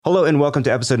Hello and welcome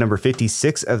to episode number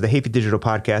 56 of the Hafey Digital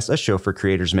Podcast, a show for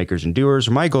creators, makers, and doers.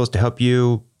 My goal is to help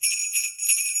you.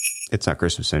 It's not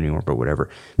Christmas anymore, but whatever.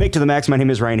 Make to the max. My name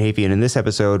is Ryan Hafey, and in this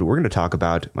episode, we're going to talk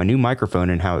about my new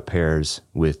microphone and how it pairs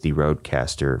with the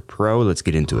Rodecaster Pro. Let's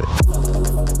get into it.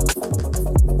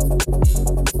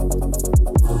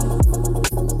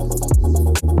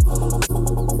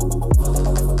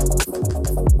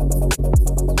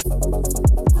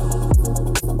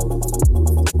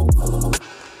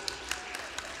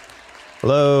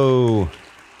 Hello.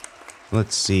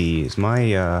 Let's see. Is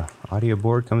my audio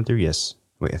board coming through? Yes.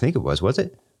 Wait, I think it was. Was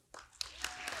it?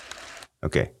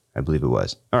 Okay. I believe it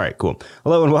was. All right, cool.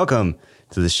 Hello and welcome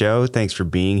to the show. Thanks for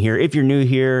being here. If you're new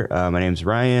here, my name's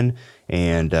Ryan,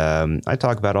 and I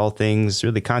talk about all things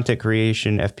really content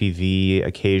creation, FPV,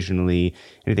 occasionally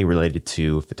anything related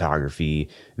to photography,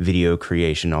 video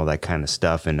creation, all that kind of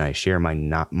stuff. And I share my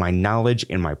knowledge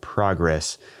and my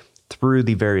progress through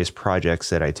the various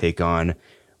projects that I take on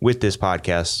with this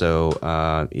podcast.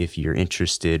 So if you're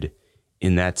interested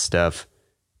in that stuff,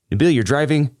 Bill, you're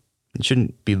driving, you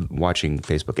shouldn't be watching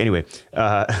Facebook. Anyway,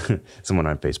 someone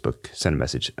on Facebook sent a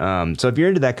message. So if you're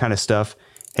into that kind of stuff,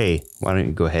 hey, why don't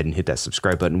you go ahead and hit that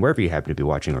subscribe button wherever you happen to be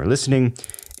watching or listening.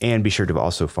 And be sure to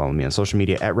also follow me on social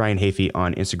media at Ryan Hafey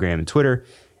on Instagram and Twitter.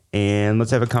 And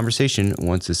let's have a conversation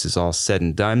once this is all said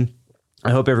and done. I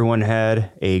hope everyone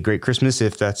had a great Christmas,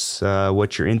 if that's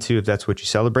what you're into, if that's what you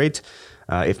celebrate.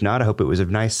 If not, I hope it was a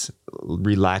nice,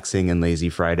 relaxing, and lazy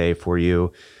Friday for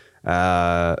you.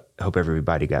 Hope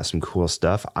everybody got some cool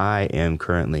stuff. I am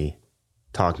currently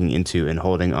talking into and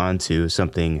holding on to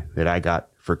something that I got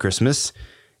for Christmas,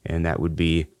 and that would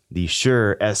be the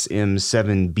Shure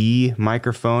SM7B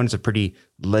microphone. It's a pretty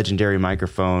legendary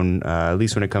microphone, at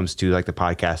least when it comes to like the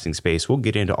podcasting space. We'll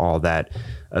get into all that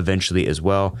eventually as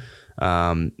well.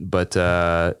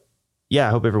 Yeah,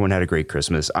 I hope everyone had a great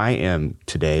Christmas. I am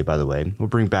today, by the way, we'll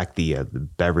bring back the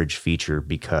beverage feature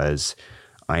because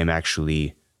I am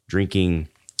actually drinking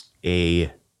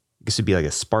I guess it'd be like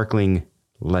a sparkling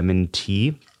lemon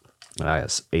tea. A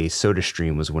Soda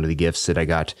Stream was one of the gifts that I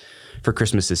got for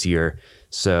Christmas this year.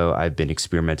 So I've been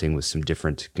experimenting with some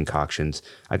different concoctions.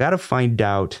 I got to find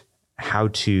out how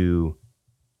to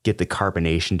get the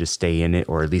carbonation to stay in it,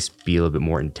 or at least be a little bit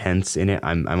more intense in it.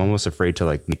 I'm almost afraid to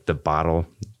like make the bottle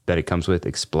that it comes with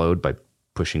explode by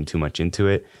pushing too much into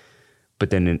it. But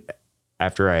then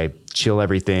after I chill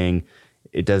everything,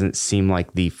 it doesn't seem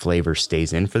like the flavor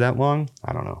stays in for that long.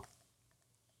 I don't know.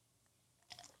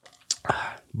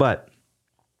 But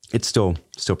it's still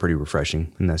pretty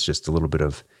refreshing. And that's just a little bit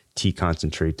of tea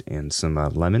concentrate and some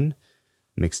lemon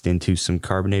mixed into some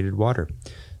carbonated water.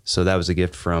 So that was a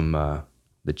gift from my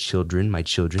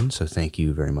children. So thank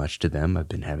you very much to them. I've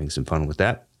been having some fun with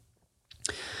that.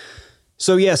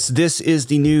 So yes, this is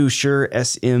the new Shure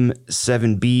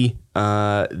SM7B.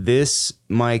 This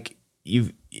mic,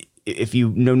 if you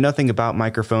know nothing about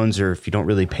microphones, or if you don't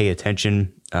really pay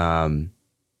attention,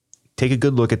 take a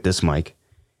good look at this mic.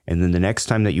 And then the next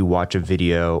time that you watch a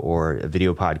video or a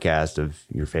video podcast of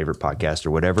your favorite podcast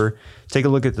or whatever, take a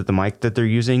look at the mic that they're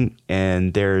using.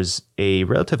 And there's a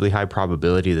relatively high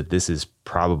probability that this is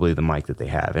probably the mic that they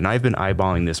have. And I've been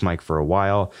eyeballing this mic for a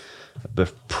while.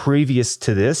 But previous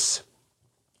to this,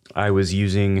 I was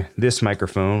using this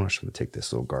microphone. I'm just going to take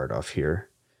this little guard off here,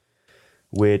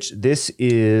 which this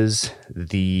is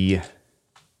the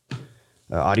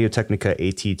Audio-Technica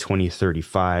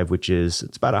AT2035, which is,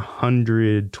 it's about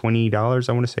 $120.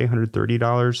 I want to say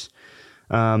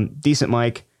 $130. Decent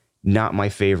mic, not my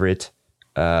favorite.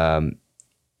 It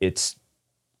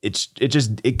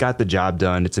got the job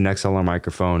done. It's an XLR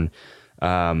microphone.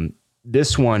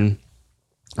 This one,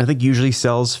 I think usually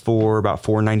sells for about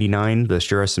 $499, the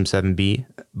Shure SM7B,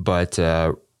 but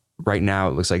right now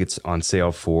it looks like it's on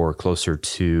sale for closer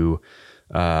to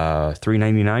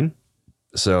 $399.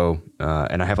 So,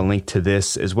 and I have a link to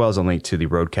this as well as a link to the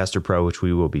Rodecaster Pro, which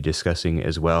we will be discussing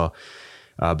as well.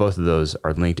 Both of those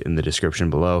are linked in the description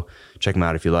below. Check them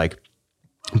out if you like.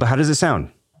 But how does it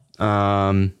sound?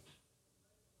 I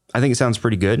think it sounds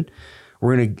pretty good.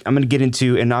 I'm gonna get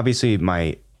into, and obviously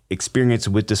my experience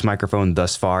with this microphone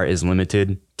thus far is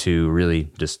limited to really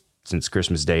just since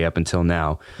Christmas Day up until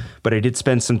now. But I did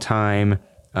spend some time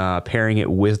pairing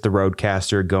it with the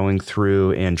Rodecaster, going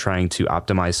through and trying to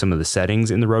optimize some of the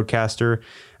settings in the Rodecaster.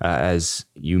 As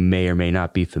you may or may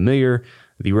not be familiar,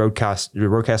 the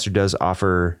Rodecaster does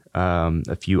offer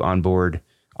a few onboard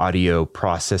audio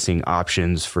processing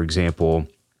options. For example,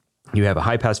 you have a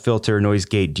high pass filter, noise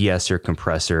gate, de-esser,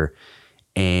 compressor,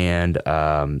 and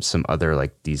some other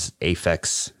like these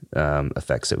effects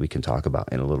that we can talk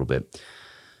about in a little bit.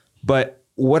 But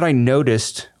what I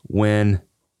noticed when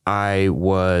I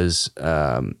was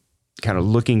kind of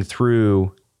looking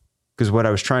through, because what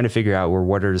I was trying to figure out were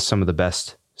what are some of the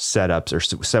best setups or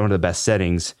some of the best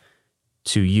settings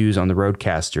to use on the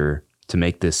Rodecaster to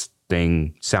make this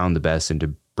thing sound the best and to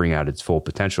bring out its full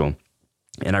potential.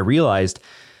 And I realized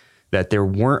that there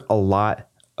weren't a lot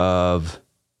of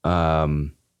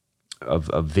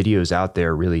videos out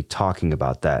there really talking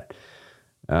about that.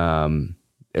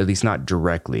 At least not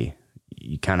directly.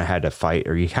 You kind of had to fight,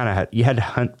 or you had to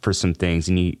hunt for some things.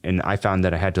 And I found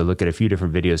that I had to look at a few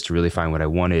different videos to really find what I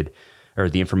wanted, or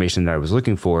the information that I was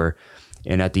looking for.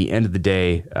 And at the end of the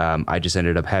day, I just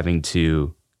ended up having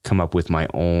to come up with my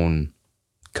own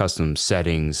custom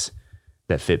settings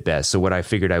that fit best. So what I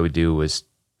figured I would do was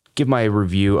give my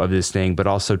review of this thing, but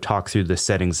also talk through the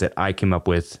settings that I came up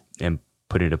with and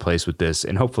put into place with this.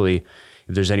 And hopefully,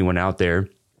 if there's anyone out there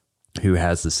who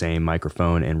has the same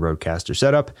microphone and Rodecaster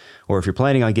setup, or if you're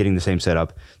planning on getting the same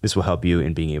setup, this will help you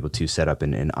in being able to set up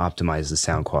and optimize the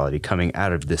sound quality coming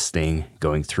out of this thing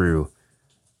going through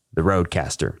the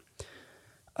Rodecaster.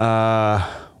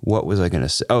 What was I going to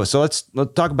say? Oh, so let's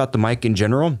talk about the mic in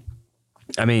general.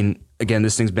 I mean, again,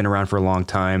 this thing's been around for a long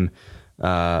time.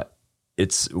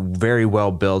 It's very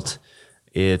well built.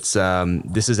 It's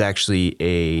this is actually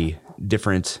a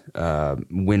different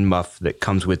wind muff that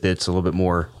comes with it. It's a little bit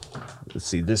more. Let's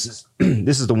see. This is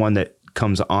this is the one that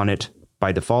comes on it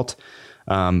by default.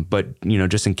 But you know,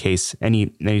 just in case,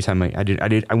 anytime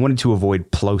I wanted to avoid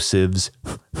plosives.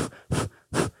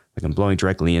 Like I'm blowing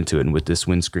directly into it, and with this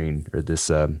windscreen or this,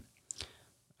 I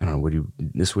don't know,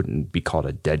 this wouldn't be called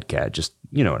a dead cat, just,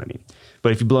 you know what I mean.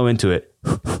 But if you blow into it,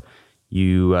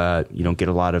 you don't get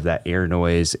a lot of that air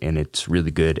noise, and it's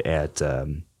really good at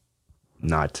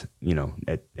not,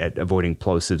 at avoiding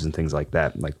plosives and things like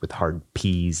that, like with hard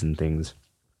P's and things.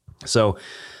 So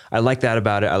I like that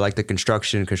about it. I like the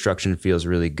construction. Construction feels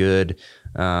really good.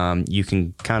 You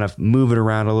can kind of move it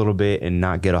around a little bit and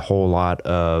not get a whole lot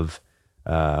of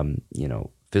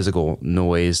physical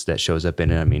noise that shows up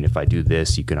in it. I mean, if I do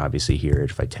this, you can obviously hear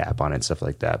it if I tap on it and stuff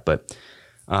like that. But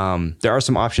there are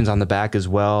some options on the back as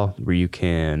well where you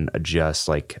can adjust.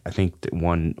 Like I think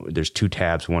there's two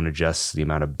tabs. One adjusts the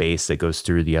amount of bass that goes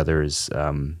through. The other is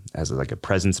as like a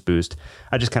presence boost.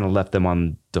 I just kind of left them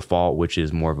on default, which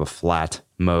is more of a flat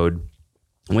mode.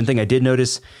 One thing I did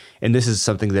notice, and this is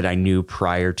something that I knew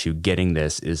prior to getting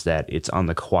this, is that it's on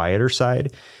the quieter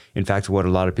side. In fact, what a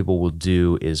lot of people will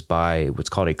do is buy what's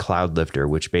called a cloud lifter,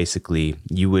 which basically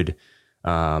you would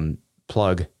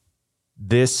plug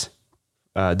this.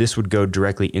 This would go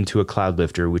directly into a cloud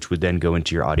lifter, which would then go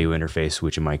into your audio interface,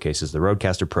 which in my case is the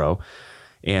Rodecaster Pro.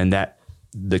 And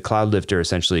the cloud lifter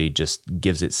essentially just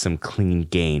gives it some clean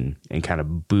gain and kind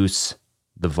of boosts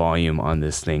the volume on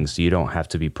this thing, so you don't have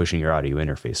to be pushing your audio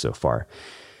interface so far.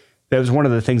 That was one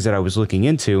of the things that I was looking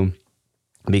into,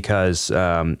 because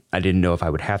I didn't know if I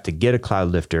would have to get a cloud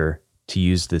lifter to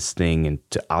use this thing and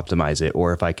to optimize it,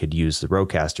 or if I could use the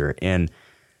Rodecaster. And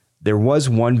there was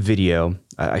one video,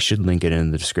 I should link it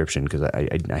in the description because I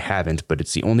haven't, but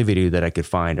it's the only video that I could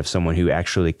find of someone who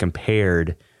actually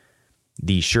compared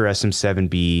the Shure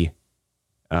SM7B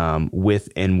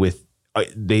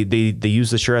they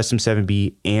used the Shure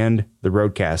SM7B and the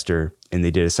Rodecaster, and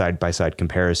they did a side-by-side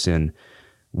comparison,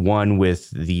 one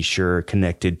with the Shure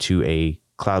connected to a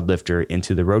cloud lifter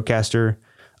into the Rodecaster,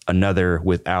 another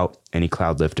without any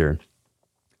cloud lifter.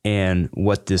 And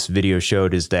what this video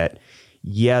showed is that,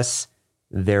 yes,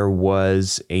 there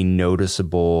was a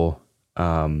noticeable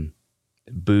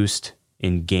boost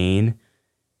in gain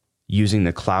using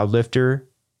the cloud lifter,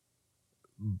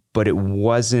 but it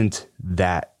wasn't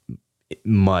that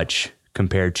much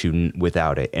compared to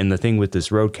without it. And the thing with this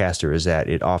Rodecaster is that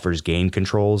it offers gain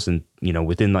controls, and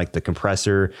within like the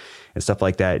compressor and stuff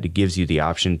like that, it gives you the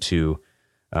option to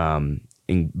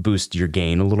boost your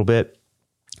gain a little bit.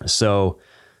 So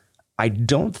I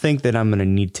don't think that I'm going to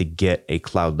need to get a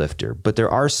cloud lifter, but there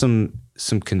are some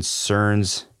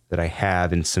concerns that I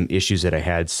have and some issues that I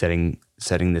had setting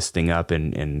this thing up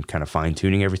and kind of fine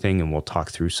tuning everything, and we'll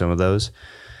talk through some of those.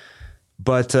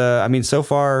 But I mean, so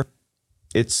far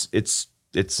it's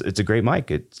a great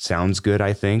mic. It sounds good,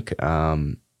 I think.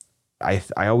 I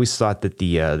always thought that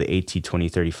the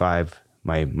AT2035,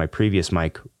 my previous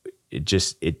mic,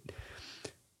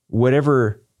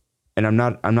 whatever. And I'm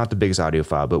not the biggest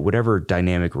audiophile, but whatever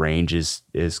dynamic range is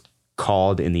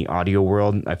called in the audio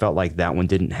world, I felt like that one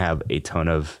didn't have a ton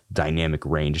of dynamic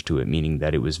range to it, meaning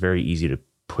that it was very easy to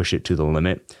push it to the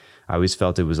limit. I always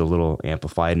felt it was a little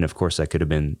amplified, and of course that could have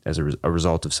been as a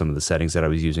result of some of the settings that I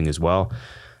was using as well.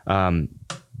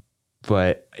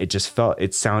 But it just felt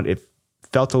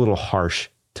a little harsh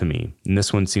to me, and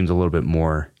this one seems a little bit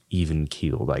more even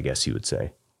keeled, I guess you would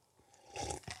say.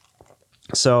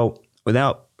 So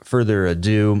without further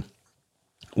ado,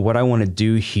 what I want to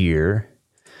do here,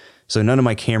 so none of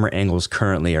my camera angles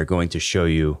currently are going to show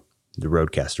you the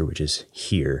Rodecaster, which is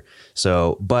here.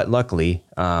 So, but luckily,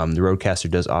 the Rodecaster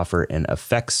does offer an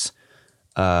effects,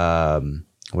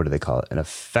 what do they call it? An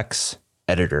effects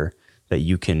editor that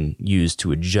you can use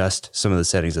to adjust some of the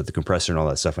settings of the compressor and all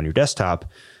that stuff on your desktop.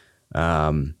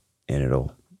 And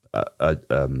it'll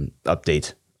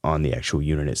update on the actual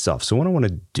unit itself. So what I want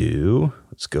to do,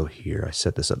 let's go here. I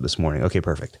set this up this morning. Okay,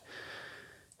 perfect.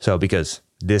 So because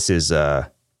this is, let's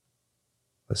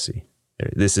see,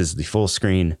 this is the full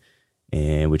screen,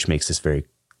 and which makes this very,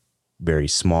 very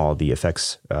small, the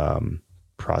effects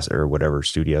process or whatever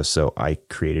studio. So I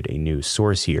created a new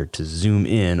source here to zoom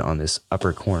in on this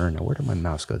upper corner. Now, where did my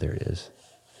mouse go? There it is.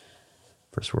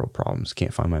 First world problems.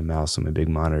 Can't find my mouse on my big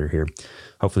monitor here.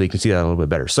 Hopefully you can see that a little bit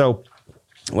better. So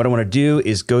what I want to do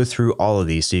is go through all of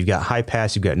these. So you've got high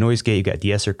pass, you've got noise gate, you've got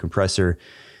de-esser, compressor,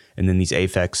 and then these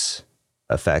effects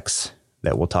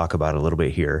that we'll talk about a little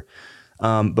bit here.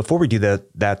 Before we do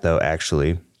that though,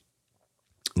 actually,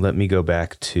 let me go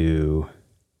back to,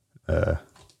 there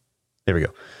we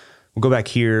go. We'll go back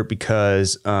here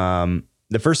because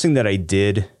the first thing that I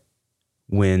did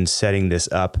when setting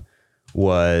this up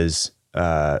was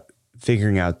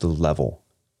figuring out the level.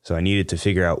 So I needed to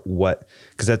figure out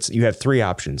because you have three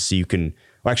options. So you can,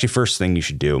 well, actually, first thing you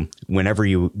should do whenever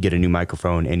you get a new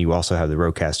microphone and you also have the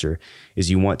Rodecaster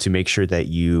is you want to make sure that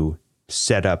you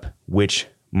set up which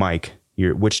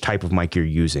type of mic you're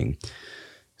using.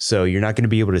 So you're not going to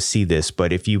be able to see this,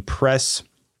 but if you press,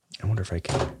 I wonder if I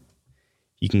can,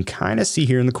 you can kind of see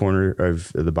here in the corner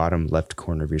of the bottom left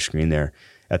corner of your screen there.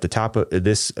 At the top of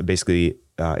this basically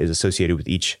is associated with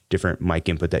each different mic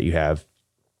input that you have.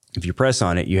 If you press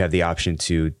on it, you have the option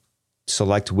to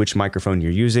select which microphone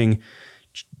you're using,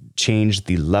 change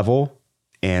the level,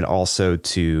 and also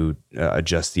to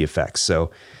adjust the effects.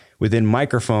 So within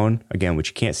microphone, again, which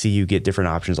you can't see, you get different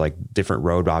options like different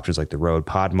Rode options like the Rode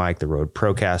Pod Mic, the Rode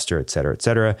Procaster, et cetera, et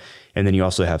cetera. And then you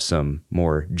also have some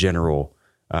more general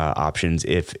options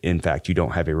if, in fact, you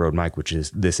don't have a Rode mic, which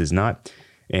this is not.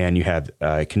 And you have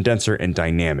condenser and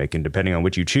dynamic. And depending on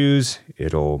which you choose,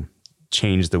 it'll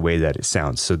change the way that it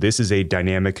sounds. So this is a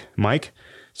dynamic mic.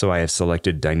 So I have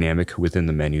selected dynamic within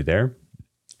the menu there.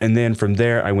 And then from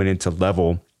there, I went into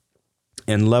level.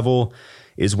 And level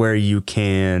is where you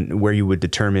would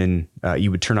determine,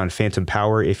 you would turn on phantom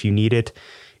power if you need it.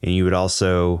 And you would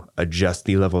also adjust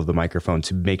the level of the microphone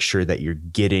to make sure that you're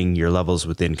getting your levels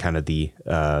within kind of the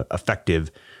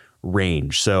effective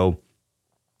range. So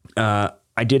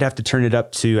I did have to turn it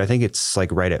up to, I think it's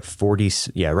like right at 40.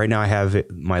 Yeah, right now I have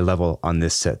my level on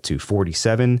this set to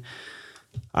 47.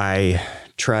 I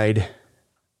tried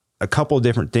a couple of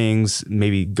different things,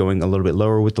 maybe going a little bit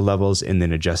lower with the levels and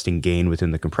then adjusting gain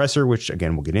within the compressor, which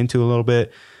again, we'll get into a little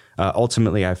bit.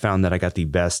 Ultimately, I found that I got the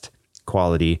best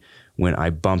quality when I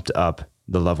bumped up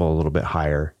the level a little bit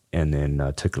higher and then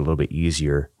took it a little bit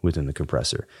easier within the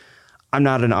compressor. I'm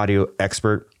not an audio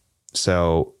expert,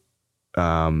 so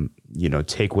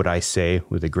take what I say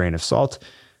with a grain of salt,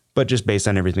 but just based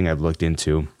on everything I've looked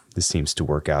into, this seems to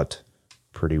work out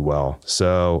pretty well.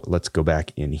 So let's go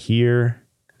back in here.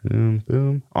 Boom,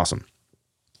 boom. Awesome.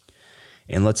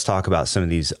 And let's talk about some of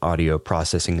these audio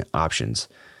processing options.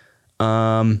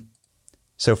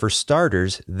 So for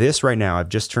starters, this right now, I've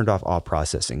just turned off all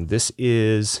processing. This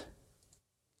is,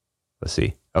 let's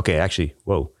see. Okay, actually,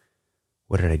 whoa,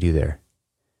 what did I do there?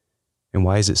 And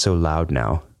why is it so loud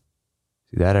now?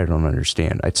 See, that I don't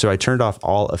understand. So I turned off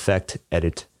all effect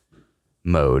edit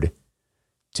mode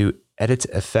to edit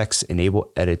effects,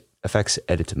 enable edit effects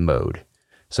edit mode.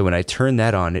 So when I turn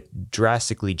that on, it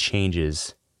drastically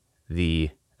changes the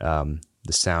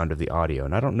sound of the audio.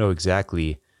 And I don't know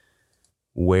exactly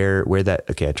where that,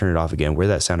 okay, I turn it off again, where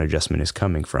that sound adjustment is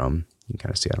coming from. You can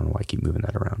kind of see, I don't know why I keep moving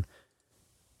that around.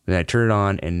 Then I turn it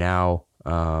on and now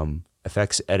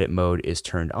effects edit mode is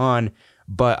turned on,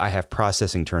 but I have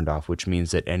processing turned off, which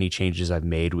means that any changes I've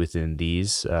made within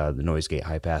these, the noise gate,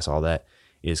 high pass, all that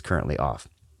is currently off.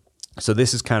 So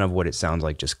this is kind of what it sounds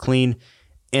like, just clean.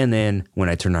 And then when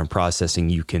I turn on processing,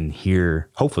 you can hear,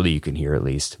 hopefully you can hear at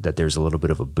least, that there's a little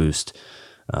bit of a boost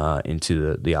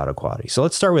into the audio quality. So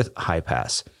let's start with high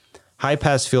pass. High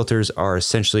pass filters are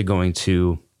essentially going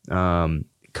to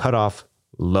cut off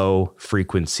low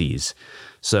frequencies.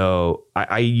 So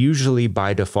I usually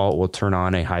by default will turn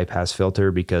on a high pass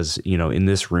filter because, in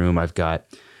this room I've got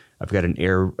an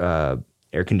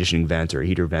air conditioning vent or a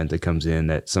heater vent that comes in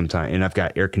that sometimes, and I've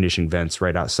got air conditioning vents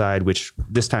right outside, which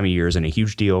this time of year isn't a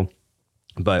huge deal.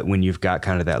 But when you've got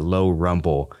kind of that low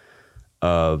rumble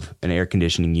of an air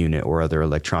conditioning unit or other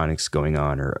electronics going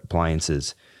on or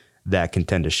appliances, that can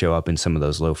tend to show up in some of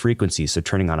those low frequencies. So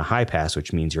turning on a high pass,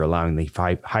 which means you're allowing the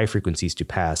high frequencies to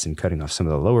pass and cutting off some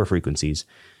of the lower frequencies,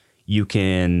 you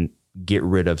can get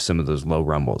rid of some of those low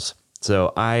rumbles.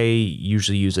 So I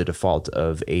usually use a default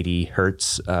of 80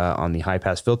 hertz on the high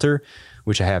pass filter,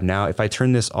 which I have now. If I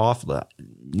turn this off,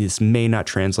 this may not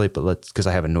translate, but because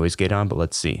I have a noise gate on, but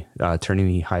let's see. Turning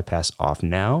the high pass off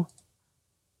now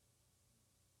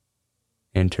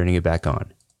and turning it back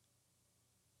on.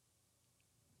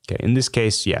 Okay, in this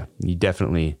case, yeah, you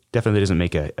definitely doesn't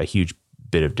make a huge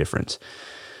bit of difference.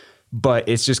 But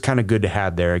it's just kind of good to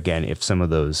have there again if some of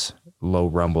those low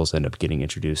rumbles end up getting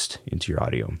introduced into your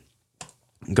audio.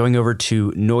 Going over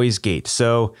to noise gate.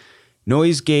 So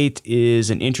noise gate is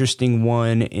an interesting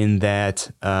one in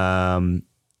that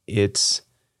it's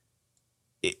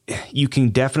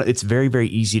very, very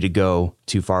easy to go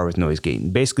too far with noise gate.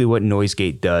 And basically what noise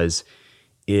gate does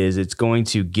is it's going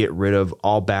to get rid of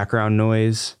all background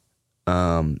noise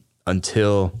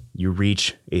until you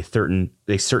reach a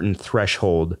certain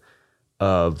threshold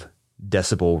of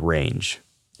decibel range,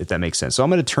 if that makes sense. So I'm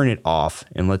going to turn it off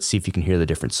and let's see if you can hear the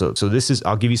difference. So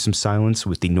I'll give you some silence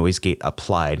with the noise gate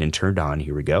applied and turned on.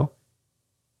 Here we go.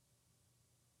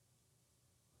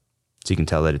 So you can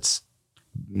tell that it's,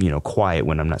 quiet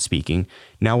when I'm not speaking.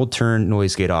 Now we'll turn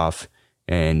noise gate off,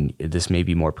 and this may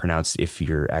be more pronounced if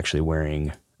you're actually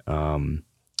wearing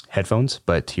headphones,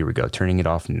 but here we go. Turning it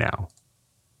off now.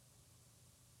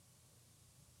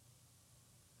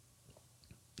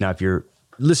 Now, if you're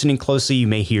listening closely, you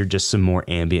may hear just some more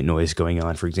ambient noise going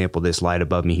on. For example, this light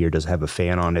above me here does have a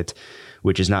fan on it,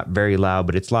 which is not very loud,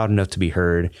 but it's loud enough to be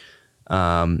heard.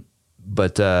 Yeah,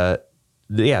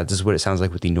 this is what it sounds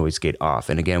like with the noise gate off.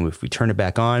 And again, if we turn it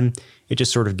back on, it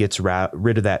just sort of gets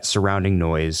rid of that surrounding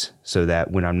noise so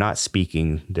that when I'm not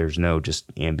speaking, there's no just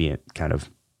ambient kind of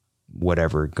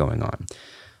whatever going on.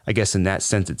 I guess in that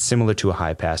sense, it's similar to a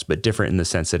high pass, but different in the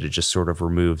sense that it just sort of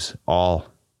removes all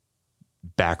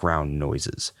background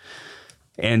noises.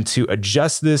 And to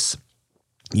adjust this,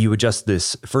 you adjust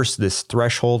this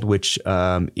threshold, which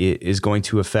is going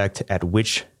to affect at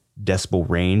which decibel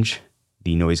range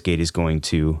the noise gate is going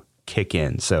to kick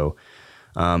in. So,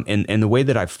 and the way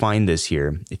that I find this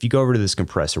here, if you go over to this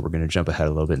compressor, we're going to jump ahead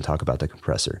a little bit and talk about the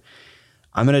compressor.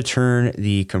 I'm going to turn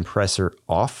the compressor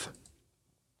off.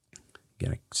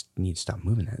 Again, I need to stop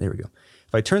moving that. There we go.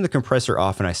 If I turn the compressor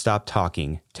off and I stop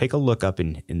talking, take a look up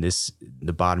in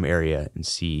the bottom area and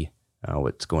see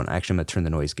what's going on. Actually, I'm going to turn the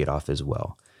noise gate off as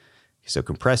well. So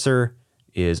compressor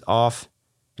is off.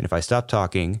 And if I stop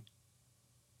talking,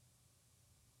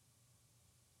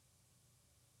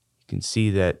 you can see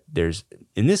that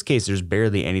in this case, there's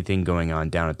barely anything going on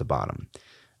down at the bottom.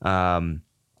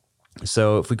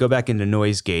 So if we go back into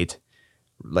noise gate,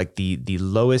 like the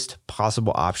lowest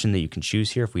possible option that you can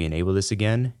choose here, if we enable this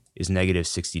again, is negative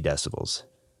 60 decibels.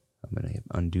 I'm going to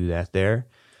undo that there.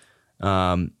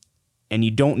 And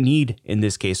you don't need, in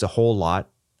this case, a whole lot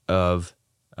of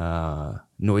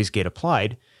noise gate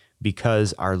applied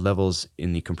because our levels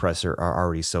in the compressor are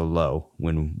already so low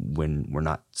when we're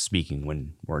not speaking,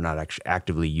 when we're not actually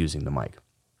actively using the mic.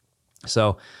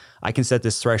 So I can set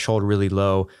this threshold really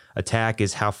low. Attack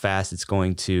is how fast it's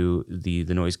going to, the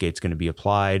noise gate's going to be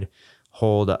applied.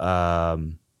 Hold,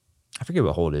 I forget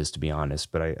what hold is, to be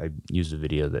honest, but I used a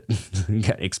video that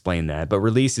explained that. But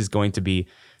release is going to be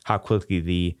how quickly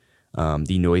the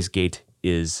noise gate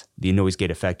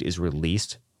effect is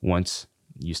released once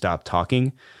you stop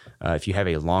talking. If you have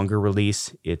a longer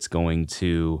release, it's going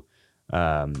to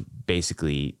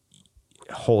basically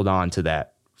hold on to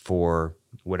that for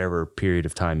whatever period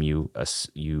of time you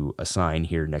assign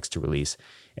here next to release.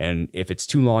 And if it's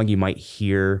too long, you might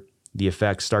hear the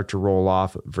effects start to roll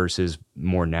off versus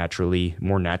more natural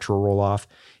roll off.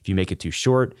 If you make it too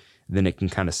short, then it can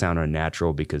kind of sound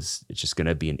unnatural because it's just going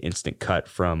to be an instant cut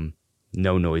from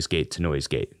no noise gate to noise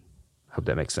gate. Hope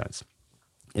that makes sense.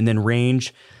 And then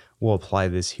range, we'll apply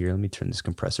this here. Let me turn this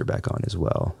compressor back on as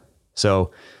well.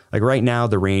 So like right now,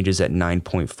 the range is at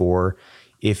 9.4.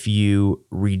 If you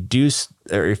reduce,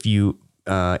 or if you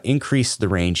increase the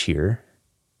range here,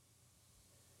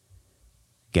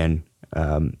 again,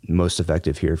 most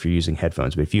effective here if you're using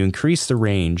headphones, but if you increase the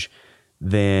range,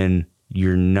 then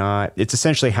it's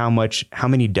essentially how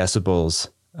many decibels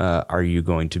are you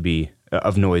going to be,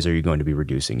 of noise are you going to be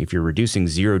reducing? If you're reducing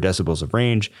 0 decibels of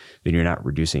range, then you're not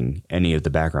reducing any of the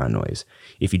background noise.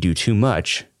 If you do too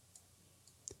much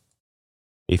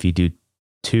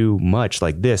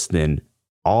like this, then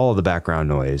all of the background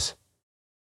noise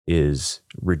is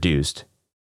reduced.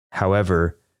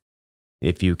 However,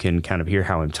 if you can kind of hear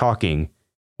how I'm talking,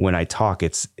 when I talk,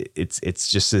 it's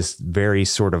just this very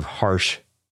sort of harsh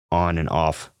on and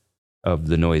off of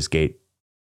the noise gate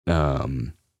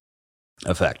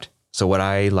effect. So what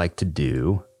I like to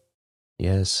do,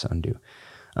 yes, undo.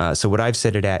 So what I've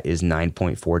set it at is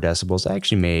 9.4 decibels. I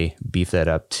actually may beef that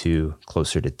up to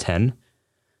closer to 10.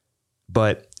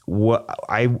 But what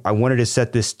I wanted to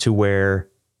set this to where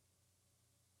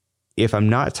if I'm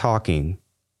not talking,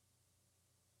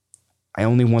 I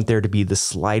only want there to be the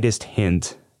slightest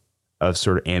hint of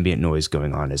sort of ambient noise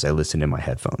going on as I listen in my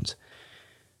headphones.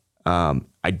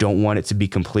 I don't want it to be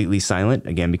completely silent,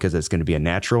 again, because it's going to be a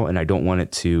natural, and I don't want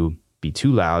it to be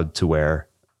too loud to where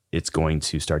it's going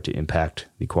to start to impact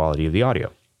the quality of the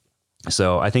audio.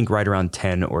 So I think right around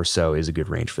 10 or so is a good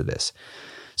range for this.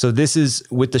 So this is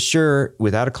with the Shure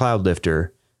without a cloud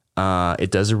lifter. It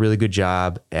does a really good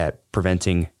job at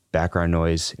preventing background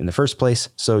noise in the first place.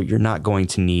 So you're not going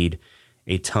to need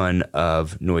a ton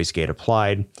of noise gate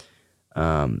applied.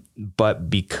 But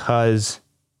because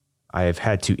I've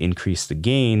had to increase the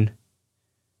gain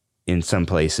in some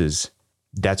places,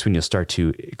 that's when you'll start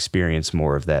to experience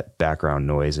more of that background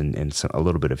noise and a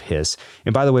little bit of hiss.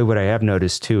 And by the way, what I have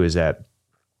noticed too is that,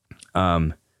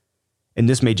 and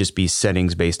this may just be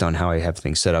settings based on how I have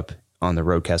things set up on the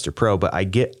Rodecaster Pro, but I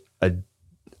get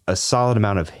a solid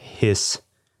amount of hiss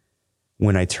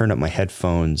when I turn up my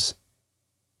headphones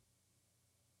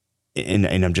and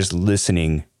I'm just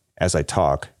listening as I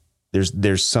talk.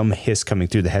 There's some hiss coming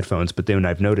through the headphones, but then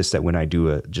I've noticed that when I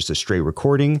do just a straight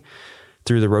recording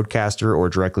through the Rodecaster or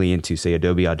directly into, say,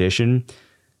 Adobe Audition,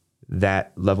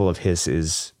 that level of hiss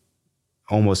is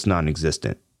almost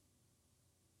non-existent.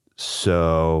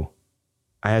 So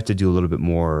I have to do a little bit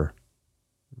more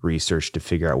research to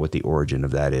figure out what the origin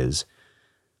of that is.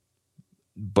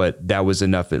 But that was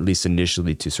enough, at least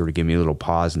initially, to sort of give me a little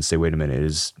pause and say, wait a minute,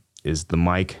 is the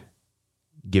mic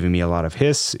giving me a lot of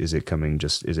hiss? Is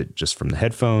it just from the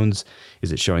headphones?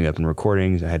 Is it showing up in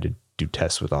recordings? I had to do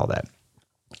tests with all that.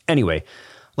 Anyway,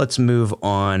 let's move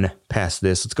on past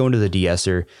this. Let's go into the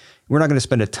de-esser. We're not going to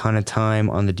spend a ton of time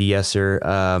on the de-esser.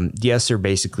 De-esser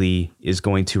basically is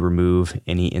going to remove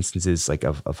any instances like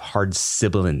of hard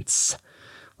sibilance,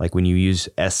 like when you use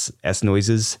S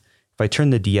noises. If I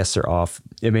turn the de-esser off,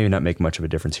 it may not make much of a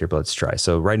difference here, but let's try.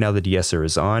 So right now the de-esser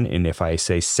is on, and if I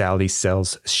say Sally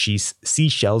sells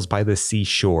seashells by the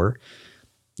seashore,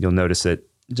 you'll notice it.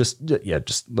 Just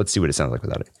let's see what it sounds like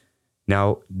without it.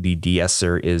 Now the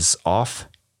de-esser is off.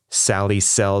 Sally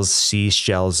sells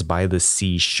seashells by the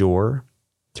seashore.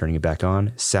 Turning it back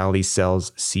on. Sally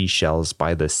sells seashells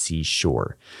by the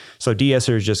seashore. So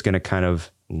de-esser is just going to kind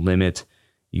of limit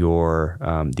your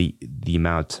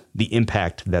the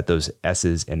impact that those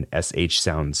S's and SH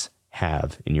sounds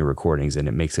have in your recordings, and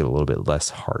it makes it a little bit less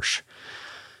harsh.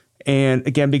 And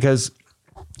again, because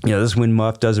this wind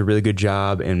muff does a really good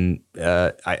job, and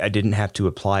I didn't have to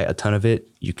apply a ton of it.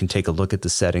 You can take a look at the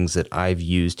settings that I've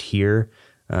used here.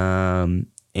 And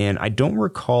I don't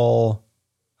recall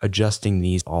adjusting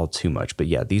these all too much, but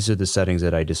yeah, these are the settings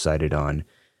that I decided on.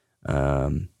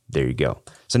 There you go.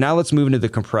 So now let's move into the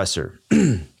compressor.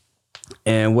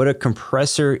 And what a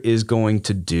compressor is going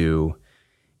to do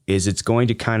is it's going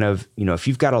to kind of, if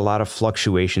you've got a lot of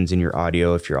fluctuations in your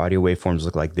audio, if your audio waveforms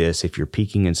look like this, if you're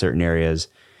peaking in certain areas,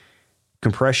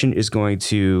 compression is going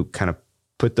to kind of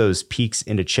put those peaks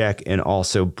into check and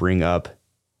also bring up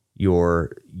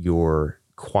your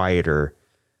quieter.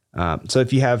 So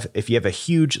if you have a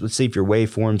huge, let's say if your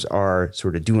waveforms are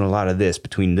sort of doing a lot of this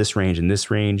between this range and this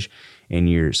range,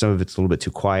 and some of it's a little bit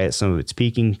too quiet, some of it's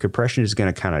peaking, compression is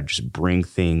going to kind of just bring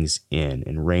things in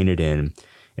and rein it in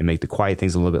and make the quiet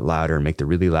things a little bit louder and make the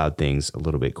really loud things a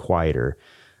little bit quieter,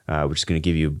 which is going to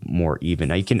give you more even.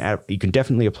 Now you can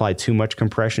definitely apply too much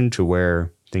compression to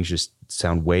where things just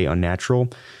sound way unnatural.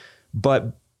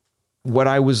 But what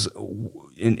I was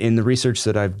in the research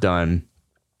that I've done,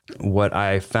 what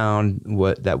I found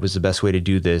that was the best way to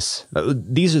do this,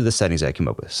 these are the settings I came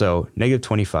up with. So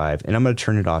 -25, and I'm going to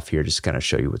turn it off here just to kind of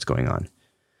show you what's going on.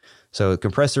 So the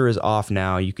compressor is off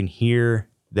now. You can hear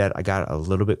that I got a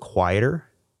little bit quieter.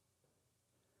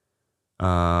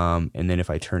 And then if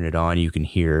I turn it on, you can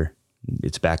hear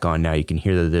it's back on now. You can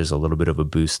hear that there's a little bit of a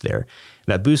boost there.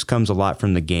 That boost comes a lot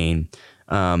from the gain.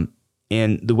 And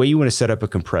the way you want to set up a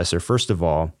compressor, first of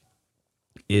all,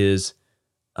 is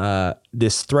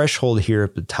this threshold here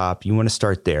at the top. You want to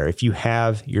start there. If you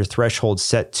have your threshold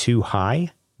set too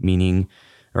high, meaning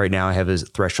right now I have a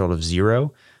threshold of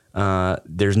 0,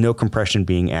 there's no compression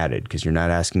being added because you're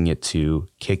not asking it to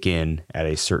kick in at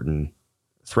a certain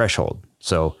threshold.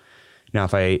 So now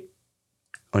if I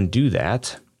undo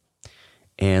that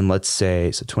And let's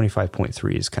say, so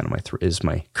 25.3 is kind of is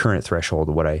my current threshold.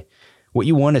 What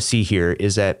you want to see here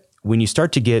is that when you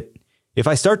start to get, if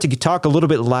I start to talk a little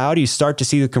bit loud, you start to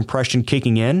see the compression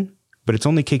kicking in, but it's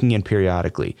only kicking in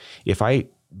periodically. If I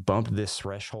bump this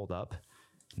threshold up,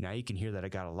 now you can hear that I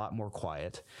got a lot more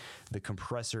quiet. The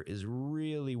compressor is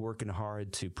really working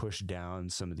hard to push down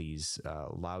some of these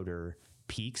louder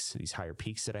peaks, these higher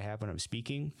peaks that I have when I'm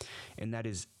speaking. And that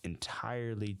is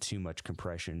entirely too much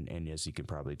compression. And as you can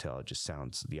probably tell, it just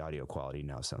sounds, the audio quality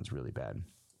now sounds really bad.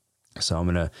 So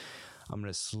I'm going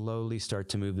to slowly start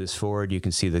to move this forward. You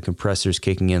can see the compressor's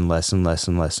kicking in less and less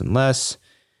and less and less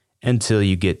until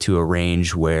you get to a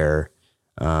range where,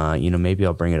 maybe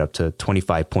I'll bring it up to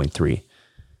 25.3.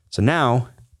 So now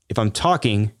if I'm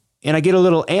talking and I get a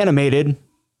little animated,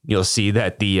 you'll see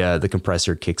that the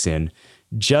compressor kicks in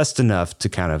just enough to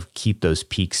kind of keep those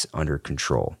peaks under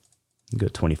control. Go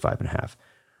 25.5.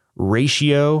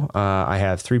 Ratio, I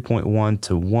have 3.1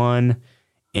 to 1.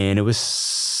 And it was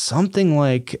something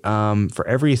like for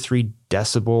every 3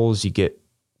 decibels, you get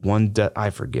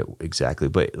I forget exactly,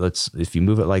 but if you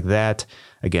move it like that,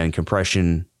 again,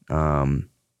 compression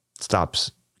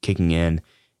stops kicking in.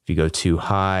 If you go too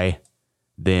high,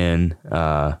 then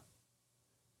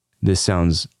it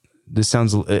sounds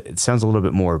a little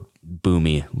bit more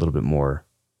boomy, a little bit more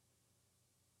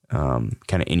kind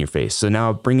of in your face. So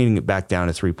now bringing it back down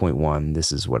to 3.1,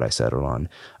 this is what I settled on.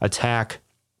 Attack.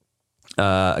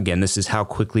 Again, this is how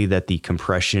quickly that the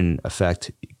compression effect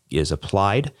is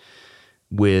applied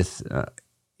with,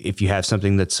 if you have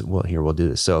something that's, well, here, we'll do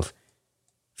this. So if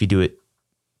you do it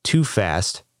too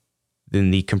fast,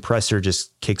 then the compressor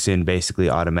just kicks in basically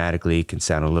automatically. It can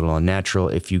sound a little unnatural.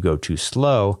 If you go too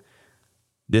slow,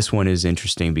 this one is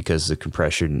interesting because the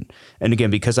compression, and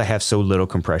again, because I have so little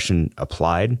compression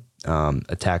applied,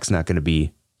 attack's not going to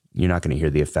be, you're not going to hear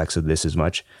the effects of this as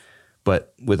much.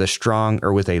 But with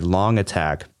a long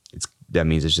attack, that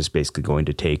means it's just basically going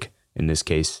to take, in this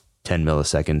case, 10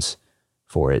 milliseconds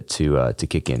for it to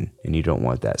kick in, and you don't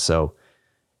want that. So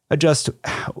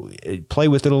play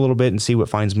with it a little bit and see what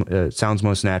sounds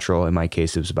most natural. In my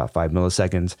case, it was about 5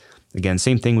 milliseconds. Again,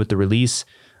 same thing with the release.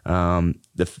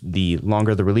 The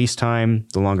longer the release time,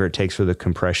 the longer it takes for the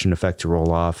compression effect to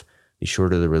roll off. The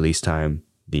shorter the release time,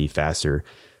 the faster.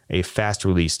 A fast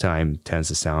release time tends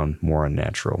to sound more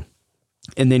unnatural.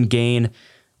 And then gain,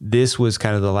 this was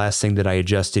kind of the last thing that I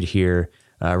adjusted here.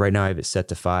 Right now I have it set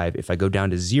to 5. If I go down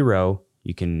to 0,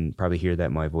 you can probably hear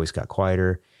that my voice got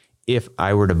quieter. If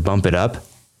I were to bump it up,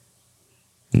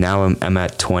 now I'm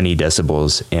at 20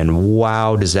 decibels, and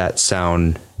wow, does that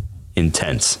sound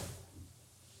intense.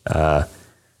 That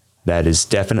is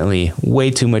definitely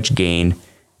way too much gain,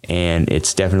 and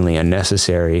it's definitely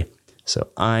unnecessary. So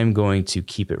I'm going to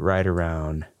keep it right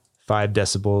around 5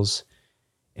 decibels.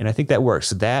 And I think that works.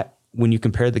 So that, when you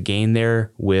compare the gain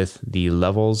there with the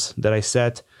levels that I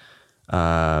set,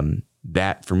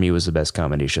 that for me was the best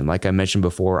combination. Like I mentioned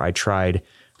before, I tried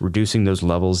reducing those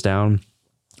levels down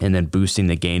and then boosting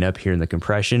the gain up here in the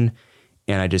compression.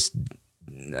 And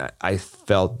I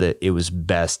felt that it was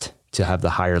best to have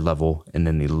the higher level and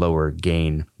then the lower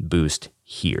gain boost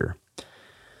here.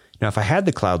 Now, if I had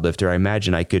the cloud lifter, I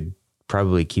imagine I could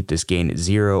probably keep this gain at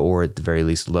 0, or at the very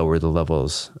least lower the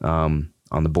levels on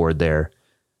the board there.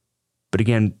 But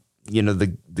again,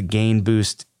 the gain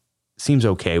boost seems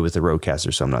okay with the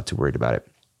Rodecaster, so I'm not too worried about it.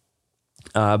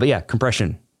 But yeah,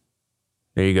 compression.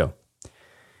 There you go.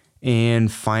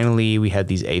 And finally, we had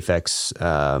these Aphex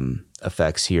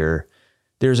effects here.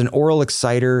 There's an oral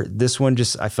exciter. This one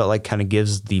I felt like kind of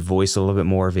gives the voice a little bit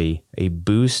more of a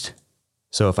boost.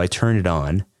 So if I turn it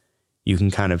on, you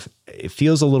can it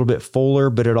feels a little bit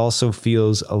fuller, but it also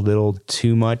feels a little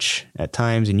too much at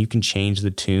times. And you can change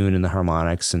the tune and the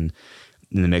harmonics and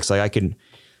in the mix. Like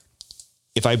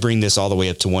if I bring this all the way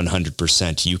up to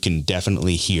 100%, you can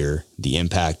definitely hear the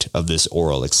impact of this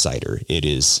oral exciter. It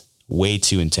is way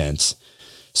too intense.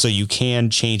 So you can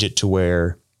change it to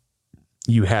where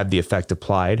you have the effect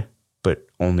applied, but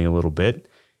only a little bit.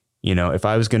 If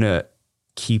I was going to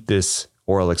keep this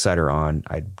oral exciter on,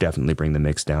 I'd definitely bring the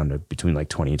mix down to between like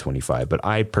 20 and 25. But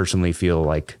I personally feel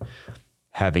like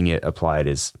having it applied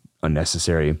is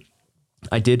unnecessary.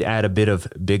 I did add a bit of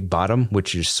big bottom,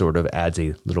 which just sort of adds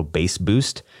a little bass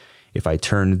boost. If I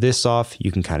turn this off,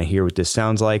 you can kind of hear what this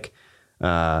sounds like.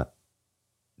 Less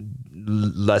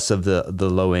of the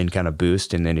low end kind of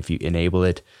boost. And then if you enable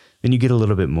it, then you get a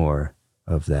little bit more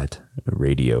of that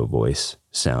radio voice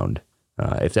sound.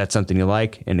 If that's something you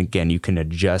like. And again, you can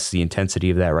adjust the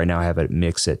intensity of that. Right now I have it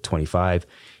mixed at 25.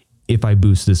 If I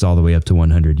boost this all the way up to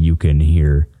 100, you can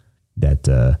hear that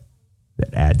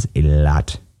that adds a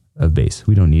lot of bass.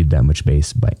 We don't need that much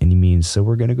bass by any means. So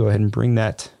we're going to go ahead and bring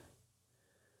that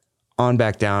on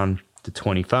back down to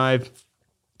 25.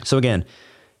 So again,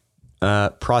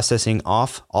 processing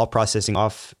off, all processing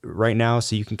off right now.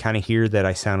 So you can kind of hear that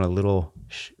I sound a little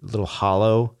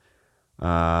hollow,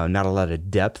 not a lot of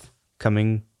depth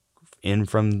coming in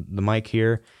from the mic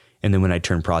here. And then when I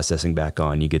turn processing back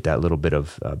on, you get that little bit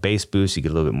of bass boost. You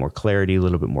get a little bit more clarity, a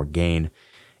little bit more gain.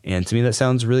 And to me, that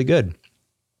sounds really good.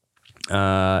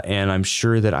 And I'm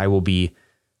sure that I will be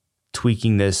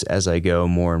tweaking this as I go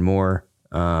more and more.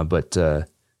 But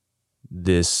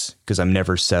this, because I'm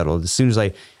never settled. As soon as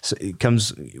it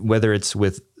comes, whether it's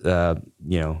with,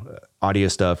 audio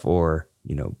stuff or,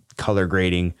 color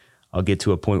grading, I'll get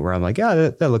to a point where I'm like,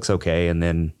 yeah, that looks okay. And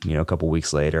then, a couple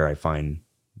weeks later, I find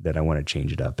that I want to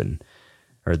change it up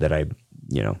or that I,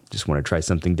 just want to try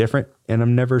something different, and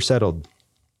I'm never settled.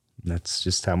 That's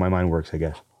just how my mind works, I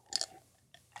guess.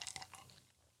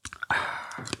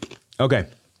 Okay.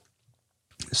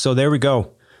 So there we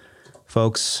go,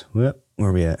 folks. Where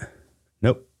are we at?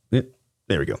 Nope. Yep.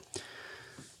 There we go.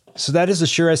 So that is the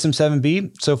Shure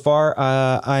SM7B. So far,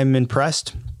 I'm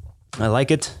impressed. I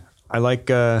like it. I like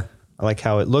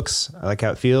how it looks. I like how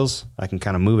it feels. I can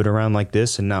kind of move it around like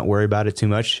this and not worry about it too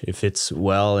much. It fits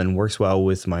well and works well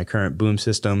with my current boom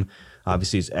system.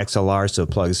 Obviously, it's XLR, so it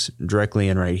plugs directly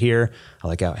in right here. I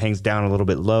like how it hangs down a little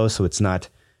bit low, so it's not,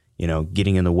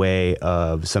 getting in the way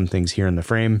of some things here in the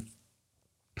frame.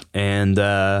 And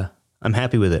I'm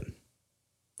happy with it.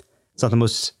 It's not the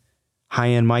most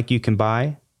high-end mic you can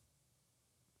buy,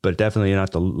 but definitely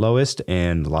not the lowest.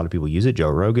 And a lot of people use it. Joe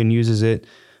Rogan uses it.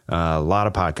 A lot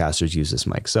of podcasters use this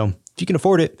mic. So if you can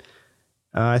afford it,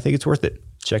 I think it's worth it.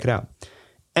 Check it out.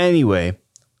 Anyway,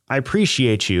 I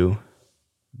appreciate you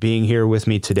being here with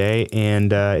me today.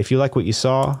 And if you like what you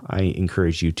saw, I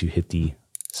encourage you to hit the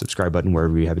subscribe button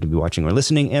wherever you happen to be watching or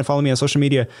listening, and follow me on social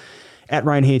media at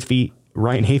Ryan Hafey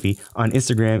on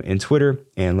Instagram and Twitter.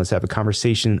 And let's have a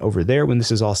conversation over there when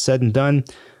this is all said and done.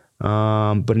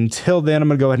 But until then, I'm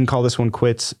going to go ahead and call this one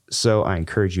quits. So I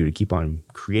encourage you to keep on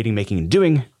creating, making, and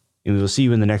doing. And we will see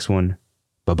you in the next one.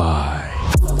 Bye-bye.